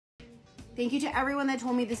Thank you to everyone that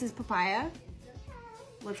told me this is papaya.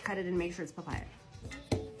 Let's cut it and make sure it's papaya.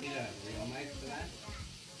 Need a real knife for that?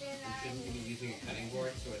 You shouldn't be using a cutting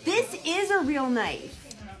board. So This is a real knife.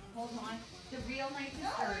 Hold on. The real knife is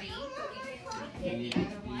dirty. You need a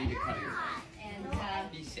cutting board.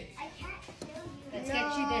 And Be safe. let's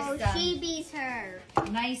get you this she beats her.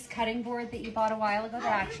 nice cutting board that you bought a while ago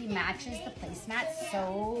that actually matches the placemat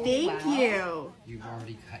so Thank well. you. You've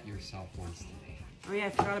already cut yourself once today. Oh yeah, I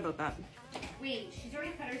forgot about that. Wait, she's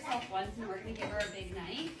already cut herself once and we're going to give her a big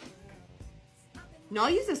knife? No, I'll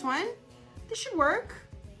use this one. This should work.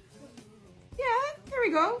 Yeah, there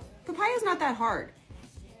we go. Papaya's not that hard.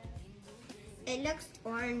 It looks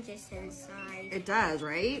oranges inside. It does,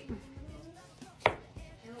 right?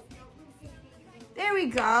 There we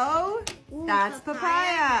go. Ooh, That's papaya.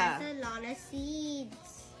 Has a lot of seeds.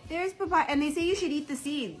 There's papaya, and they say you should eat the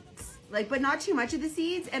seeds, like, but not too much of the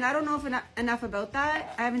seeds. And I don't know if enough about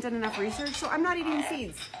that. I haven't done enough research, so I'm not eating the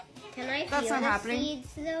seeds. Can I That's feel not the happening.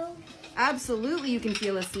 seeds though? Absolutely, you can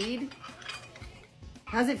feel a seed.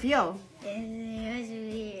 How's it feel? It was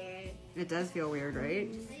weird. It does feel weird, right?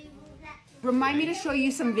 Remind me to show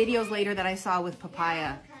you some videos later that I saw with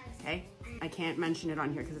papaya. Okay, I can't mention it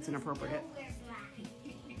on here because it's inappropriate.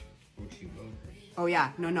 Oh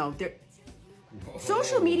yeah, no.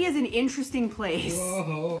 Social media is an interesting place.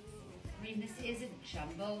 Whoa. I mean, this is a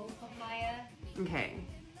jumbo papaya. Okay.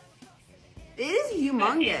 It is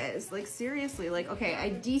humongous. Like, seriously. Like, okay, I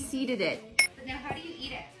de-seeded it. But now how do you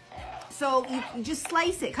eat it? So you just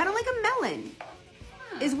slice it, kind of like a melon,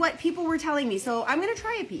 is what people were telling me. So I'm going to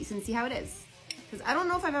try a piece and see how it is. Because I don't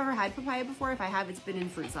know if I've ever had papaya before. If I have, it's been in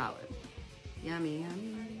fruit salad. Yummy,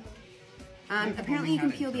 yummy. Apparently you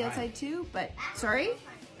can peel the outside too, but, sorry?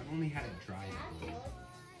 I've only had it dry. I believe.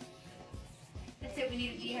 That's it, we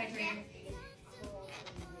need a dehydrator.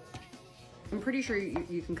 I'm pretty sure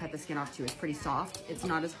you can cut the skin off too. It's pretty soft. It's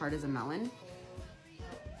not as hard as a melon.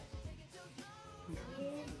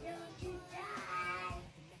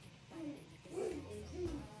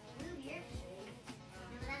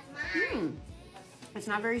 It's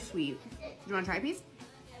not very sweet. Do you want to try a piece?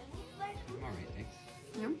 I'm alright, thanks.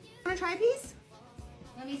 No? Want to try a piece?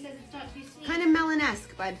 Mommy says it's not too sweet. Kind of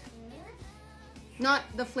melon-esque, bud. Not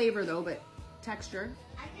the flavor though, but texture.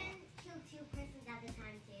 I can kill 2 persons at a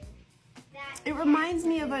time too. It reminds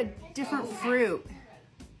me of a different fruit.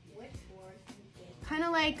 Kind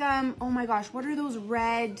of like, oh my gosh, what are those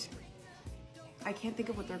red... I can't think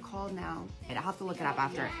of what they're called now. I'll have to look it up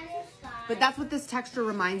after. But that's what this texture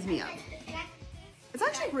reminds me of. It's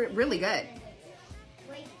actually really good.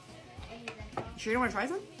 Sure you don't want to try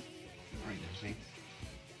some? Alright, thanks.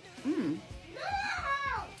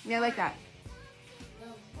 Yeah, I like that.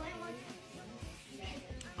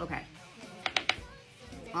 Okay.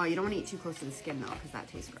 Oh, you don't want to eat too close to the skin though, because that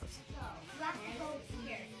tastes gross.